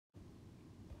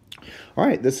All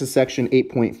right, this is section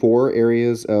 8.4,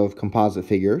 areas of composite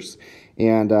figures.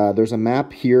 And there's a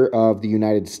map here of the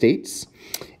United States.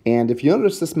 And if you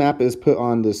notice, this map is put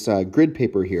on this grid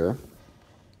paper here.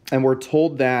 And we're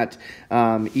told that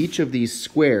each of these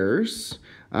squares,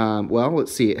 well,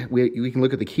 let's see, we can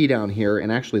look at the key down here,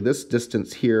 and actually this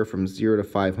distance here from 0 to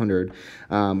 500,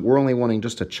 we're only wanting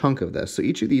just a chunk of this. So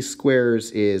each of these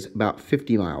squares is about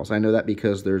 50 miles. I know that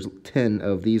because there's 10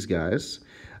 of these guys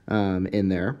in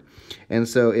there. And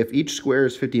so if each square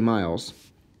is 50 miles,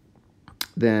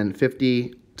 then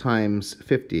 50 times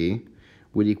 50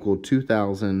 would equal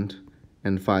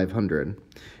 2,500.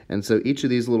 And so each of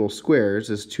these little squares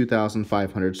is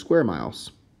 2,500 square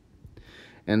miles.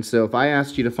 And so if I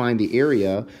asked you to find the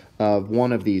area of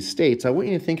one of these states, I want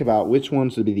you to think about which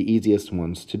ones would be the easiest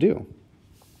ones to do.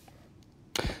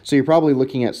 So you're probably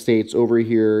looking at states over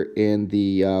here in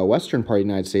the western part of the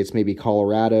United States, maybe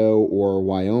Colorado or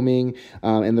Wyoming.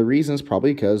 And the reason is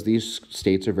probably because these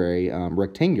states are very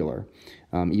rectangular.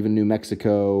 Even New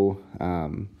Mexico,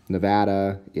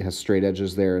 Nevada, it has straight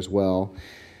edges there as well.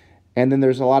 And then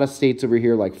there's a lot of states over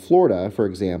here like Florida, for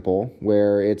example,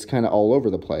 where it's kind of all over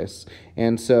the place.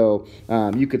 And so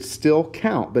you could still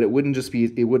count, but it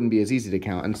wouldn't be as easy to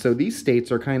count. And so these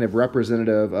states are kind of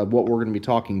representative of what we're going to be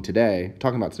talking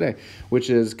about today, which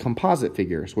is composite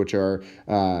figures, which are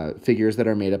figures that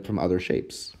are made up from other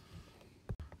shapes.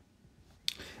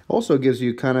 Also gives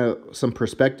you kind of some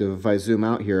perspective. If I zoom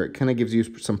out here, it kind of gives you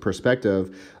some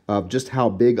perspective of just how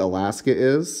big Alaska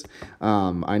is.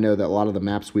 I know that a lot of the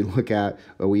maps we look at,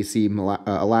 we see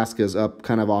Alaska's up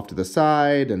kind of off to the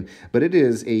side, but it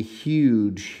is a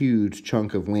huge, huge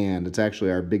chunk of land. It's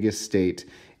actually our biggest state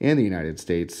in the United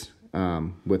States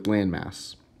with land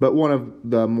mass, but one of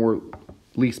the more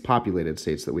least populated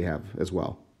states that we have as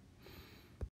well.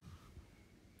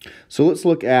 So let's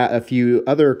look at a few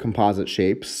other composite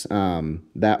shapes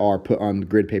that are put on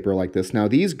grid paper like this. Now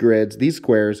these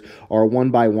squares are 1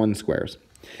 by 1 squares.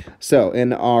 So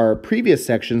in our previous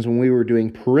sections when we were doing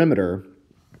perimeter,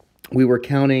 we were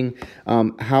counting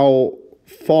how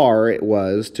far it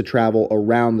was to travel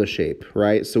around the shape,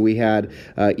 right? So we had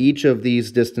each of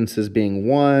these distances being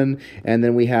 1, and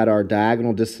then we had our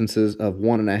diagonal distances of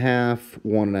 1.5,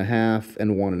 1.5,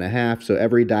 and 1.5. So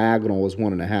every diagonal was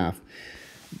 1.5.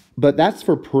 But that's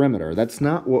for perimeter. That's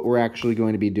not what we're actually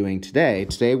going to be doing today.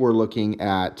 Today we're looking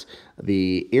at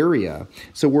the area.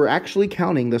 So we're actually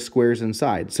counting the squares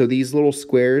inside. So these little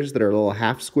squares that are little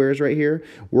half squares right here,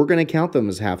 we're going to count them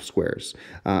as half squares.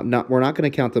 We're not going to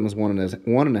count them as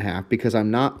 1.5 because I'm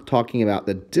not talking about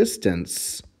the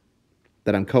distance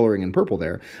that I'm coloring in purple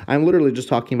there. I'm literally just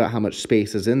talking about how much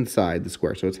space is inside the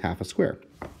square. So it's half a square.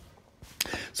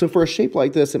 So for a shape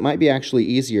like this, it might be actually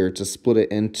easier to split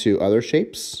it into other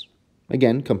shapes.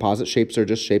 Again, composite shapes are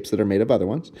just shapes that are made of other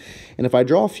ones. And if I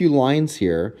draw a few lines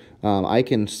here, I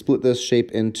can split this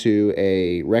shape into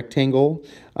a rectangle,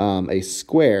 a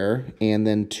square, and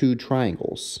then 2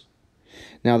 triangles.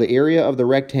 Now the area of the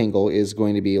rectangle is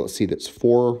going to be, let's see, that's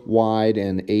 4 wide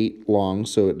and 8 long.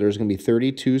 So there's going to be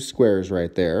 32 squares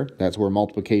right there. That's where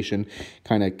multiplication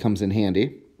kind of comes in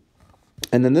handy.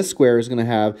 And then this square is going to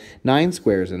have 9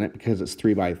 squares in it because it's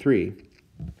 3 by 3.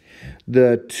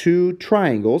 The 2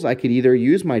 triangles, I could either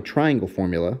use my triangle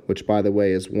formula, which by the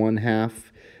way is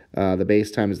 1/2 the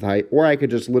base times the height, or I could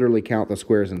just literally count the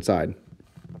squares inside.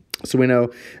 So we know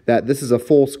that this is a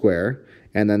full square,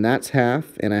 and then that's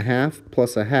half, and a half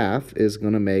plus a half is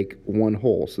going to make 1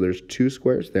 whole. So there's 2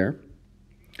 squares there.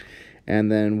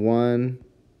 And then 1,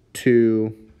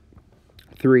 2,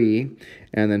 3,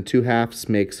 and then 2 halves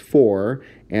makes 4,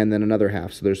 and then another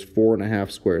half. So there's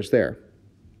 4.5 squares there.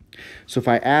 So if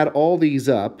I add all these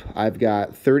up, I've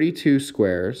got 32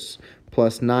 squares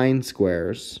plus 9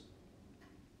 squares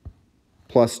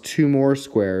plus 2 more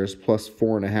squares plus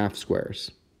 4.5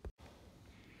 squares.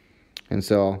 And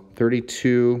so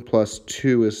 32 plus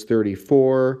 2 is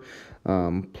 34,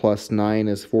 plus 9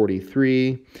 is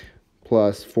 43,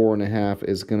 plus 4.5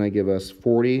 is going to give us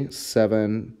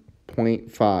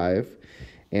 47.5,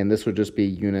 and this would just be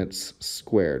units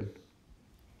squared.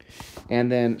 And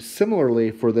then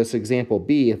similarly for this example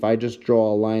B, if I just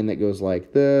draw a line that goes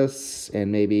like this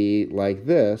and maybe like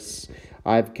this,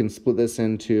 I can split this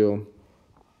into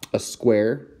a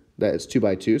square that is 2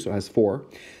 by 2, so it has 4.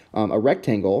 A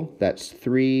rectangle that's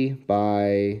 3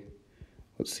 by,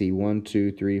 let's see, 1,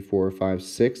 2, 3, 4, 5,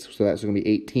 6, so that's going to be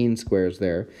 18 squares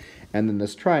there. And then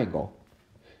this triangle.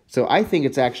 So I think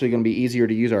it's actually going to be easier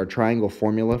to use our triangle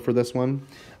formula for this one.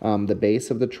 The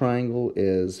base of the triangle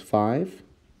is 5.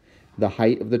 The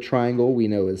height of the triangle we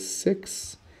know is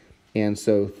 6. And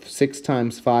so 6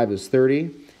 times 5 is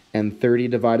 30. and 30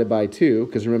 divided by 2,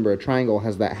 because remember a triangle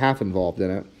has that half involved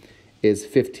in it, is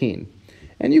 15.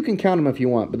 And you can count them if you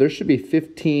want, but there should be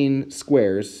 15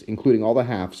 squares, including all the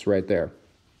halves, right there.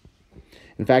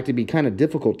 In fact, it'd be kind of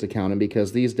difficult to count them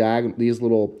because these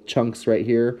little chunks right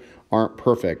here aren't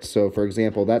perfect. So, for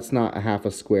example, that's not a half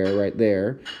a square right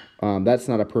there. That's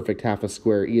not a perfect half a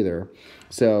square either.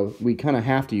 So we kind of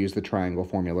have to use the triangle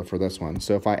formula for this one.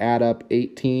 So if I add up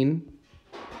 18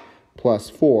 plus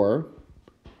 4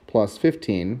 plus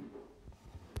 15,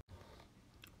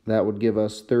 that would give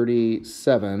us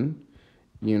 37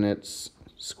 units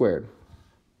squared.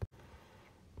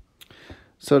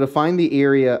 So to find the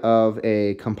area of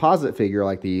a composite figure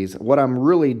like these, what I'm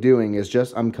really doing is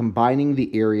I'm combining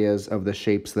the areas of the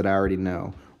shapes that I already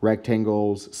know.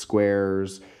 Rectangles,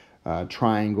 squares,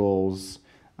 triangles,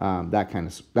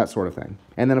 that sort of thing.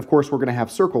 And then of course we're going to have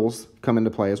circles come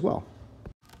into play as well.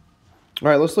 All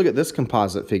right, let's look at this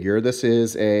composite figure. This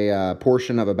is a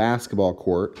portion of a basketball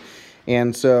court.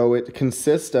 And so it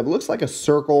consists of, it looks like a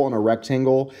circle and a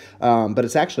rectangle, but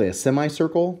it's actually a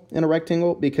semicircle and a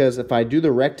rectangle, because if I do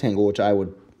the rectangle, which I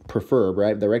would prefer,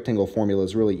 right? The rectangle formula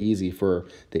is really easy for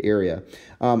the area.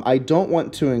 I don't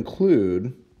want to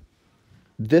include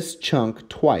this chunk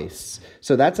twice.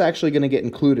 So that's actually going to get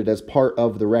included as part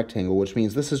of the rectangle, which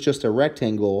means this is just a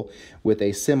rectangle with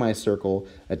a semicircle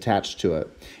attached to it.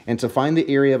 And to find the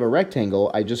area of a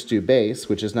rectangle, I just do base,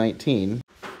 which is 19,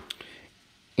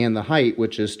 and the height,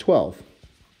 which is 12.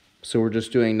 So we're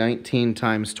just doing 19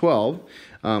 times 12,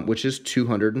 which is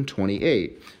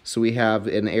 228. So we have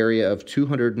an area of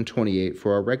 228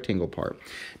 for our rectangle part.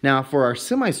 Now for our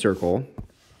semicircle,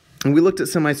 and we looked at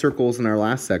semicircles in our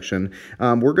last section,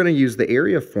 we're going to use the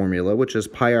area formula, which is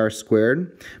pi r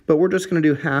squared, but we're just going to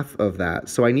do half of that.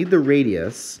 So I need the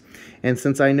radius, and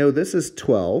since I know this is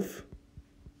 12,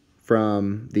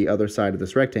 from the other side of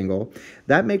this rectangle,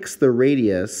 that makes the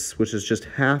radius, which is just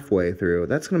halfway through,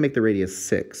 that's going to make the radius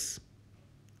 6.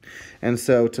 And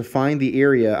so to find the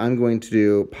area, I'm going to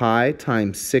do pi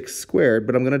times 6 squared,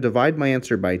 but I'm going to divide my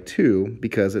answer by 2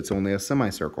 because it's only a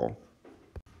semicircle.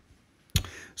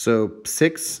 So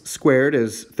 6 squared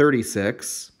is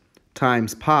 36,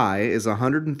 times pi is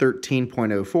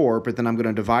 113.04, but then I'm going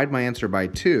to divide my answer by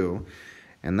 2,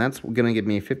 and that's going to give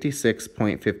me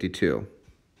 56.52.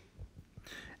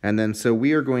 And then so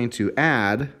we are going to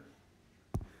add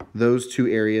those two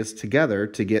areas together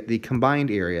to get the combined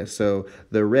area. So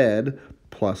the red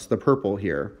plus the purple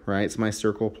here, right? It's my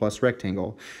circle plus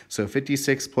rectangle. So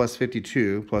 56 plus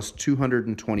 52 plus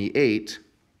 228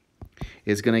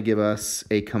 is going to give us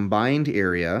a combined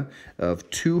area of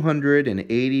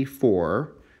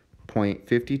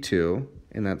 284.52,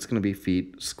 and that's going to be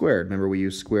feet squared. Remember, we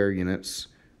use square units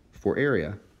for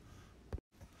area.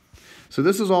 So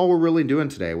this is all we're really doing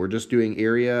today. We're just doing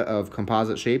area of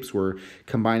composite shapes. We're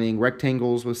combining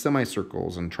rectangles with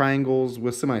semicircles and triangles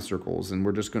with semicircles, and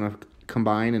we're just going to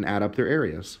combine and add up their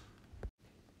areas.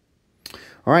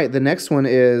 All right, the next one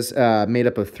is made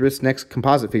up of this next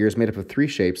composite figure is made up of 3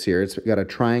 shapes here. It's got a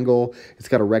triangle, it's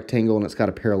got a rectangle, and it's got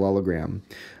a parallelogram.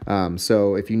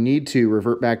 So if you need to,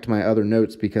 revert back to my other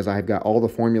notes because I've got all the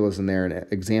formulas in there and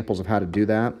examples of how to do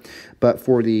that. But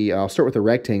for the, I'll start with the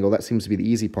rectangle. That seems to be the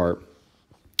easy part.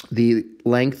 The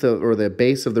length of, or the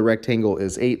base of the rectangle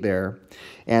is 8 there,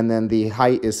 and then the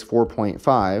height is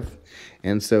 4.5,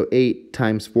 and so 8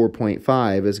 times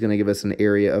 4.5 is going to give us an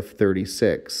area of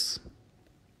 36.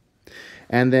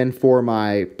 And then for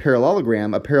my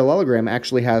parallelogram, a parallelogram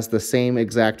actually has the same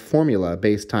exact formula,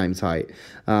 base times height.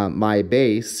 My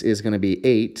base is going to be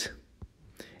 8,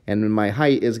 and my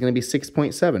height is going to be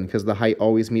 6.7 because the height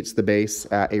always meets the base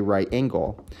at a right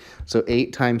angle. So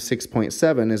 8 times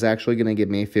 6.7 is actually going to give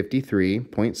me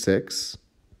 53.6.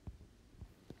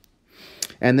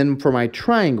 And then for my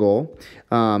triangle,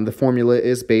 the formula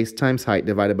is base times height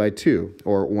divided by 2,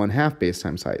 or 1/2 base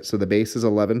times height. So the base is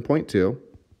 11.2.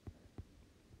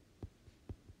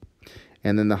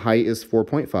 And then the height is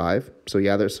 4.5. So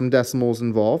yeah, there's some decimals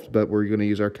involved, but we're going to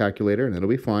use our calculator and it'll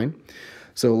be fine.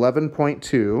 So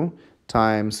 11.2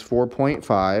 times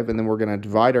 4.5, and then we're going to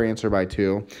divide our answer by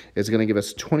 2, is going to give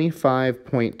us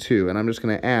 25.2. And I'm just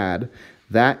going to add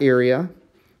that area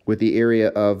with the area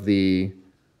of the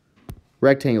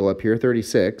rectangle up here,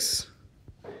 36,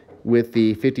 with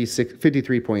the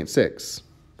 53.6.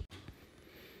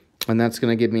 And that's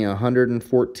going to give me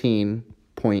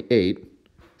 114.8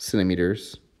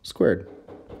 centimeters squared.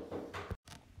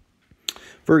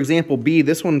 For example B,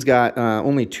 this one's got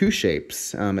only 2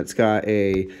 shapes. It's got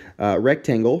a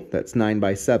rectangle that's 9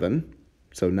 by 7,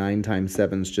 so 9 times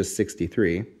 7 is just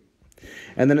 63.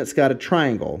 And then it's got a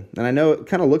triangle. And I know it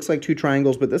kind of looks like two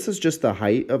triangles, but this is just the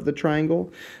height of the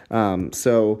triangle.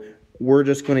 So we're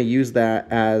just going to use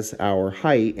that as our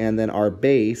height, and then our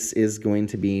base is going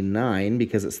to be 9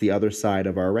 because it's the other side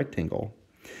of our rectangle.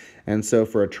 And so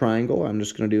for a triangle, I'm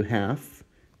just going to do half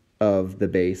of the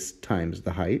base times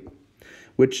the height,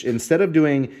 which instead of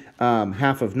doing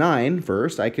half of 9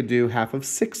 first, I could do half of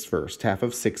 6 first. Half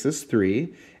of 6 is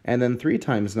 3, and then 3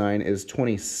 times 9 is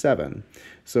 27.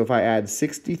 So if I add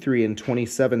 63 and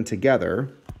 27 together,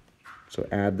 so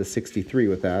add the 63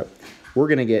 with that, we're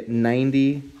going to get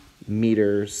 90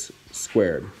 meters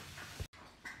squared.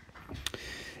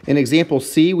 In example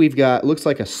C, we've got, looks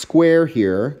like a square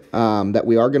here that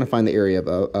we are going to find the area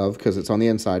of because it's on the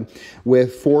inside,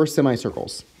 with 4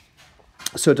 semicircles.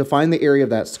 So to find the area of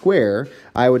that square,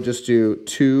 I would just do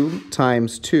 2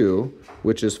 times 2,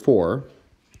 which is 4.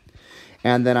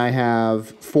 And then I have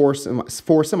 4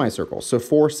 semicircles. So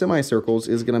 4 semicircles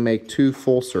is going to make 2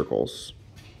 full circles.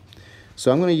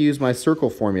 So I'm going to use my circle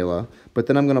formula, but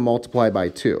then I'm going to multiply by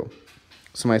 2.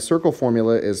 So my circle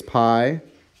formula is pi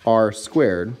r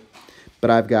squared, but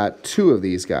I've got 2 of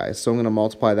these guys. So I'm going to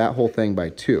multiply that whole thing by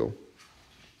 2.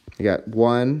 I got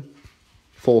 1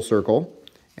 full circle,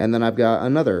 and then I've got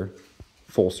another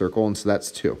full circle, and so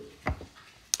that's 2.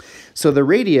 So the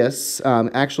radius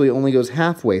actually only goes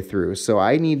halfway through, so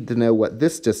I need to know what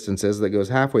this distance is that goes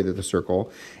halfway through the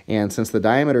circle, and since the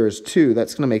diameter is 2,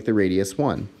 that's going to make the radius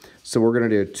 1. So we're going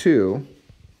to do 2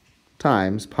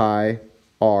 times pi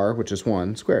r, which is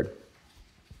 1, squared.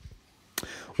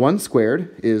 1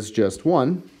 squared is just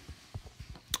 1,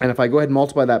 and if I go ahead and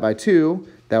multiply that by 2,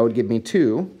 that would give me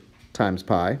 2 times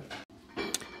pi,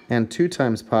 and 2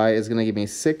 times pi is going to give me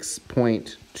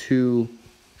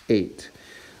 6.28.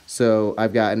 So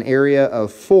I've got an area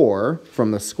of 4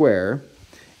 from the square,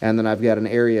 and then I've got an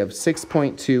area of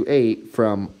 6.28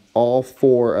 from all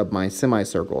 4 of my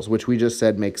semicircles, which we just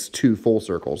said makes 2 full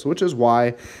circles, which is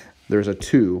why there's a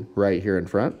 2 right here in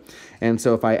front. And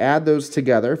so if I add those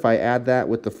together, if I add that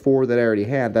with the 4 that I already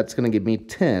had, that's going to give me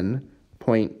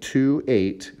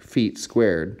 10.28 feet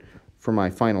squared for my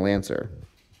final answer.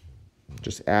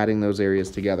 Just adding those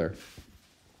areas together.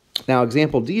 Now,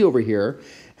 example D over here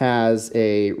has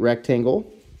a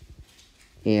rectangle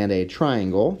and a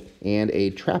triangle and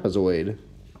a trapezoid.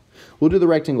 We'll do the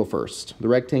rectangle first. The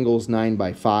rectangle is 9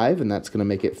 by 5, and that's going to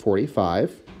make it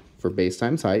 45 for base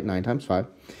times height, 9 times 5.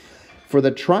 For the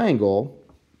triangle,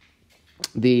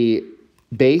 the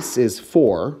base is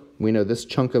 4. We know this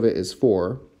chunk of it is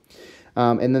 4.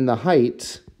 And then the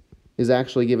height is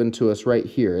actually given to us right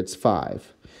here. It's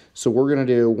 5. So we're going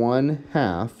to do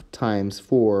 1/2 times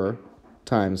 4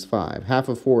 times 5. Half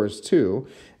of 4 is 2,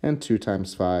 and 2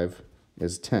 times 5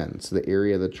 is 10. So the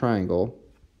area of the triangle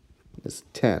is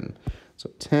 10. So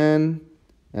 10,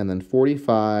 and then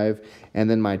 45, and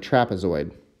then my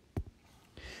trapezoid.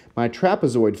 My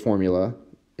trapezoid formula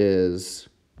is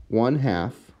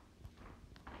 1/2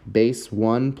 base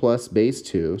 1 plus base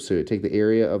 2. So you take the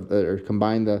area of the, or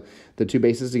combine the two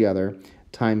bases together,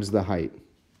 times the height.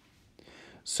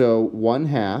 So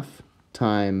 1/2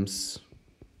 times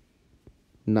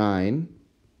 9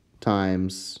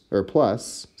 times, or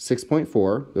plus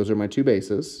 6.4, those are my two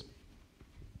bases.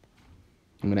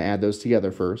 I'm going to add those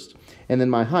together first. And then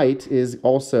my height is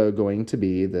also going to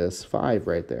be this 5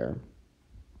 right there.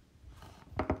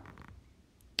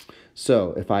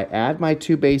 So if I add my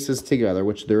two bases together,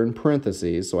 which they're in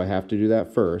parentheses, so I have to do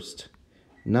that first,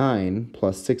 9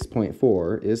 plus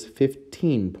 6.4 is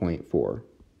 15.4.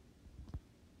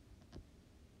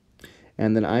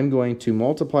 And then I'm going to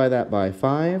multiply that by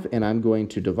 5, and I'm going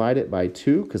to divide it by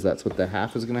 2, because that's what the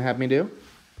half is going to have me do.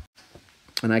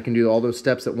 And I can do all those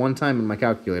steps at one time in my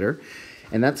calculator.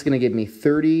 And that's going to give me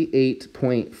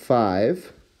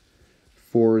 38.5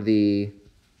 for the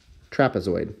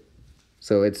trapezoid.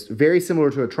 So it's very similar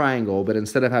to a triangle, but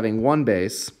instead of having one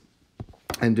base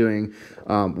and doing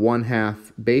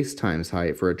 1/2 base times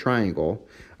height for a triangle,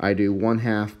 I do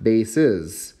 1/2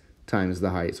 bases times the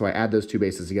height. So I add those two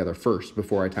bases together first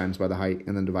before I times by the height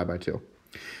and then divide by 2.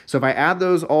 So if I add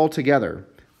those all together,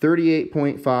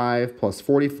 38.5 plus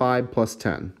 45 plus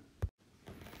 10,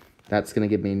 that's going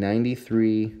to give me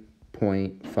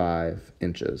 93.5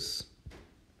 inches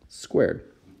squared,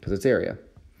 because it's area.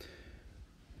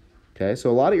 Okay,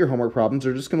 so a lot of your homework problems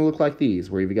are just going to look like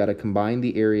these, where you've got to combine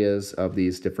the areas of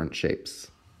these different shapes.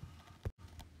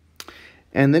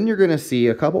 And then you're going to see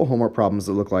a couple homework problems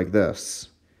that look like this.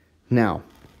 Now,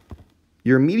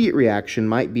 your immediate reaction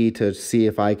might be to see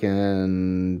if I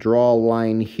can draw a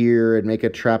line here and make a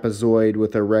trapezoid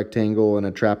with a rectangle and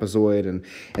a trapezoid, and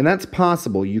that's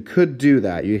possible. You could do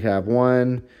that. You have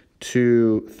 1,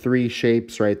 2, 3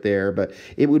 shapes right there, but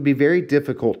it would be very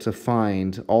difficult to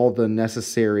find all the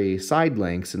necessary side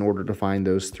lengths in order to find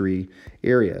those 3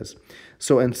 areas.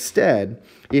 So instead,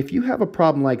 if you have a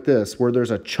problem like this where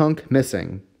there's a chunk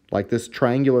missing, like this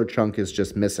triangular chunk is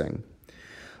just missing,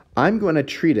 I'm going to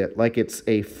treat it like it's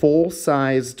a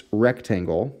full-sized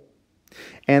rectangle,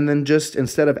 and then just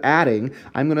instead of adding,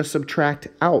 I'm going to subtract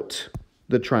out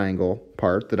the triangle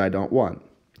part that I don't want.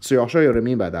 So I'll show you what I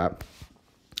mean by that.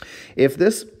 If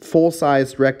this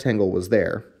full-sized rectangle was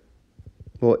there,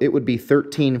 well, it would be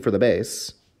 13 for the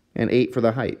base and 8 for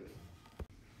the height.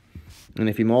 And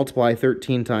if you multiply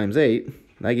 13 times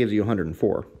 8, that gives you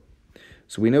 104.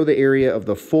 So we know the area of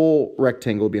the full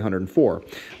rectangle will be 104.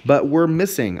 But we're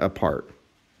missing a part,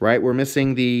 right? We're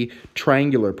missing the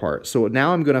triangular part. So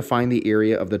now I'm going to find the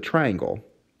area of the triangle.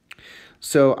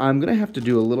 So I'm going to have to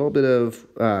do a little bit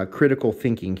of critical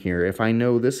thinking here. If I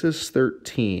know this is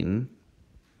 13,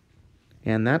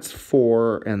 and that's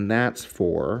 4, and that's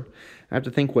 4, I have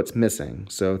to think what's missing.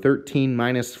 So 13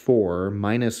 minus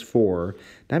 4,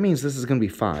 that means this is going to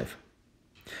be 5.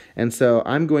 And so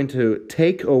I'm going to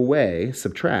take away,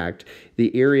 subtract,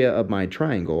 the area of my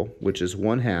triangle, which is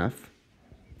 1/2,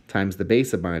 times the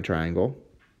base of my triangle,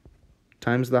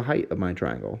 times the height of my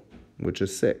triangle, which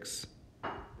is 6.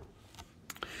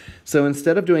 So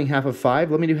instead of doing half of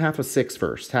 5, let me do half of 6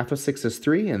 first. Half of 6 is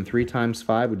 3, and 3 times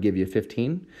 5 would give you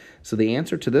 15. So the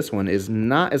answer to this one is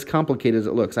not as complicated as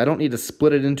it looks. I don't need to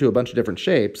split it into a bunch of different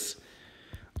shapes.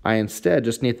 I instead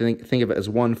just need to think of it as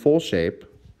one full shape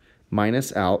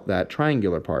minus out that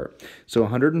triangular part. So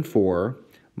 104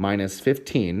 minus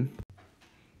 15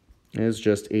 is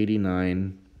just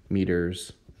 89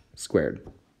 meters squared.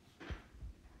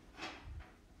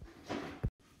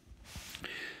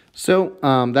 So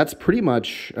that's pretty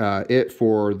much it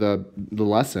for the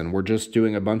lesson. We're just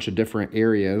doing a bunch of different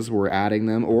areas. We're adding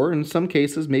them, or in some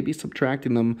cases, maybe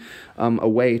subtracting them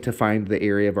away to find the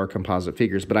area of our composite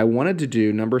figures. But I wanted to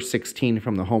do number 16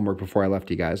 from the homework before I left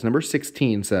you guys. Number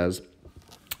 16 says,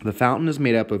 the fountain is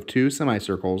made up of 2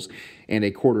 semicircles and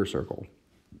a quarter circle.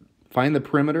 Find the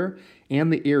perimeter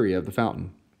and the area of the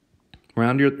fountain.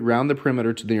 Round the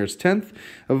perimeter to the nearest tenth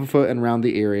of a foot and round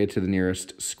the area to the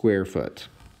nearest square foot.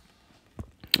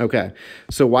 Okay,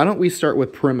 so why don't we start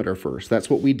with perimeter first? That's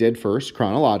what we did first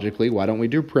chronologically. Why don't we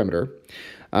do perimeter?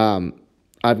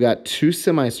 I've got 2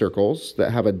 semicircles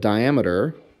that have a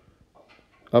diameter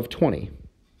of 20.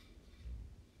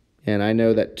 And I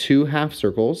know that 2 half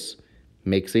circles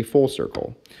makes a full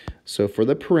circle. So for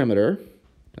the perimeter,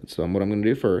 that's what I'm going to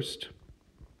do first.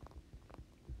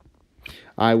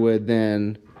 I would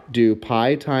then do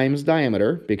pi times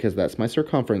diameter, because that's my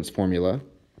circumference formula.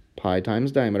 Pi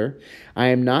times diameter. I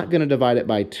am not going to divide it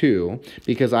by 2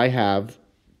 because I have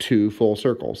 2 full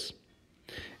circles,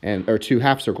 or 2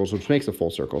 half circles, which makes a full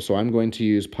circle. So I'm going to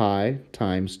use pi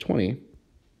times 20,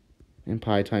 and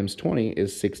pi times 20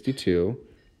 is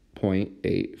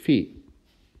 62.8 feet.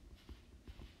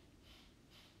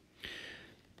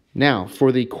 Now,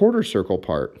 for the quarter circle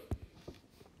part,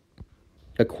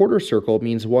 a quarter circle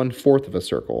means 1/4 of a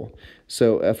circle.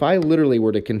 So if I literally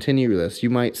were to continue this, you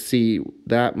might see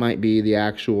that might be the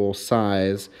actual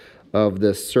size of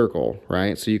this circle,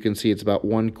 right? So you can see it's about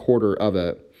 1/4 of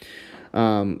it.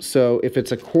 So if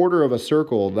it's a quarter of a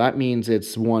circle, that means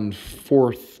it's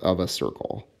 1/4 of a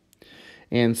circle.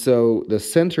 And so the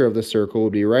center of the circle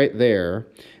would be right there,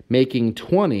 making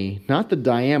 20, not the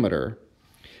diameter,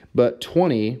 but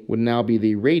 20 would now be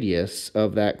the radius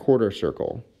of that quarter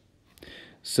circle.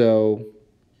 So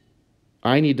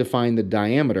I need to find the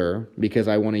diameter because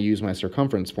I want to use my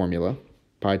circumference formula,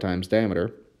 pi times diameter.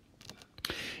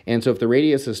 And so if the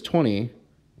radius is 20,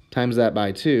 times that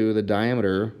by 2, the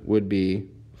diameter would be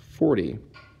 40.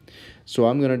 So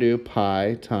I'm going to do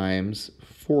pi times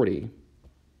 40.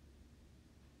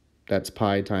 That's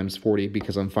pi times 40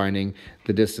 because I'm finding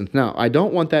the distance. Now, I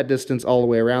don't want that distance all the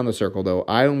way around the circle, though.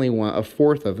 I only want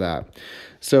 1/4 of that.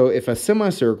 So if a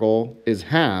semicircle is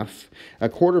half, a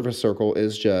quarter of a circle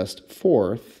is just a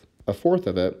fourth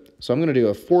of it. So I'm going to do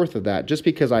 1/4 of that just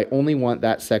because I only want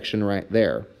that section right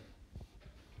there.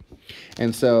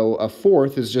 And so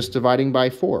 1/4 is just dividing by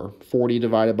 4. 40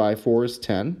 divided by 4 is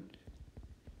 10.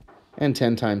 And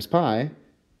 10 times pi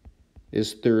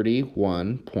is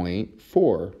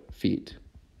 31.4 feet.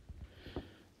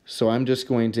 So I'm just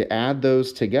going to add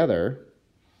those together,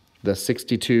 the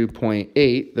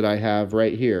 62.8 that I have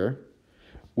right here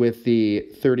with the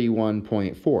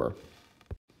 31.4.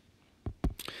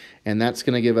 And that's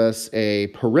going to give us a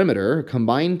perimeter, a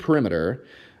combined perimeter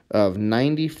of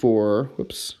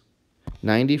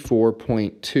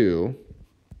 94.2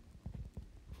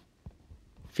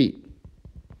 feet.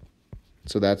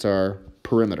 So that's our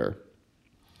perimeter.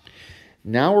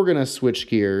 Now we're going to switch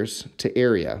gears to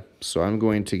area. So I'm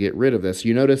going to get rid of this.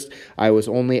 You noticed I was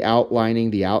only outlining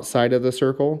the outside of the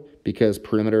circle because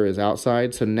perimeter is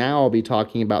outside. So now I'll be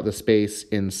talking about the space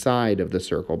inside of the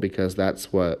circle because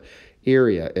that's what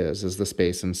area is the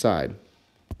space inside.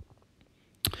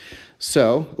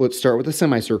 So let's start with the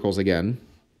semicircles again.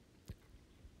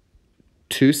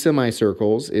 2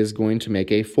 semicircles is going to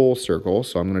make a full circle.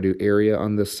 So I'm going to do area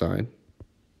on this side.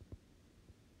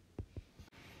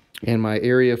 And my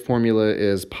area formula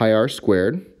is pi r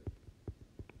squared.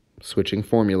 Switching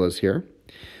formulas here.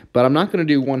 But I'm not going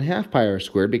to do 1/2 pi r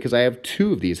squared because I have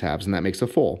 2 of these halves, and that makes a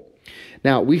full.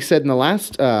 Now, we said in the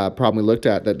last problem we looked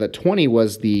at that 20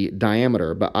 was the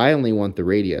diameter, but I only want the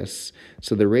radius.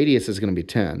 So the radius is going to be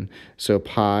 10. So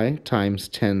pi times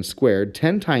 10 squared.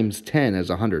 10 times 10 is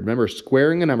 100. Remember,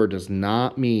 squaring a number does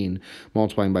not mean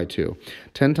multiplying by 2.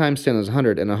 10 times 10 is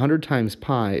 100, and 100 times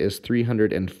pi is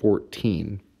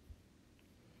 314.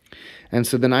 And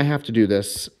so then I have to do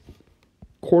this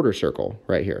quarter circle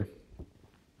right here.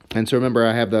 And so remember,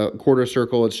 I have the quarter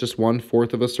circle. It's just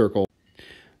 1/4 of a circle.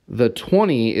 The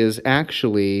 20 is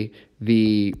actually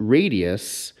the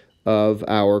radius of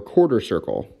our quarter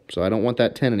circle. So I don't want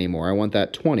that 10 anymore. I want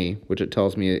that 20, which it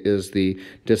tells me is the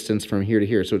distance from here to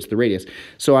here. So it's the radius.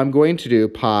 So I'm going to do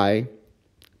pi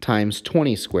times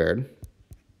 20 squared.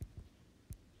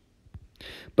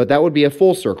 But that would be a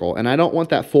full circle, and I don't want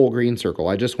that full green circle.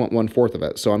 I just want 1/4 of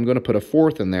it. So I'm going to put a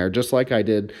 1/4 in there, just like I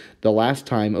did the last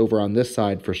time over on this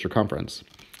side for circumference.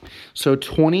 So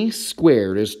 20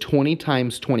 squared is 20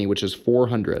 times 20, which is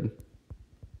 400.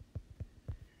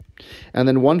 And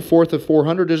then 1/4 of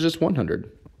 400 is just 100.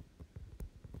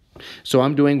 So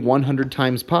I'm doing 100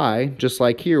 times pi, just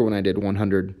like here when I did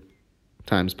 100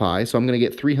 times pi. So I'm going to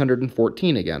get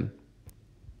 314 again.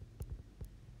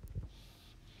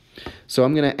 So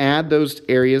I'm going to add those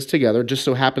areas together. Just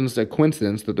so happens a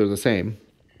coincidence that they're the same.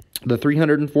 The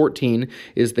 314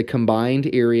 is the combined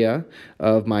area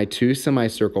of my 2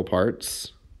 semicircle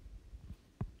parts,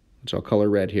 which I'll color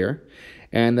red here.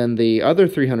 And then the other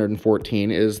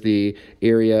 314 is the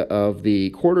area of the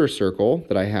quarter circle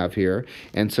that I have here.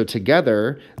 And so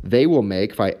together, they will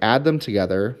make, if I add them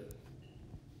together,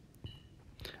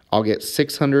 I'll get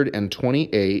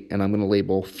 628, and I'm going to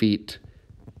label feet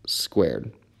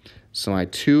squared. So my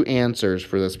 2 answers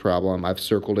for this problem I've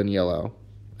circled in yellow,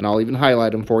 and I'll even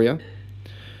highlight them for you.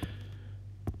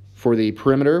 For the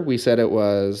perimeter, we said it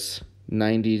was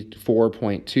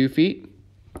 94.2 feet,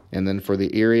 and then for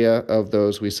the area of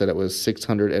those, we said it was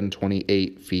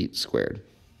 628 feet squared.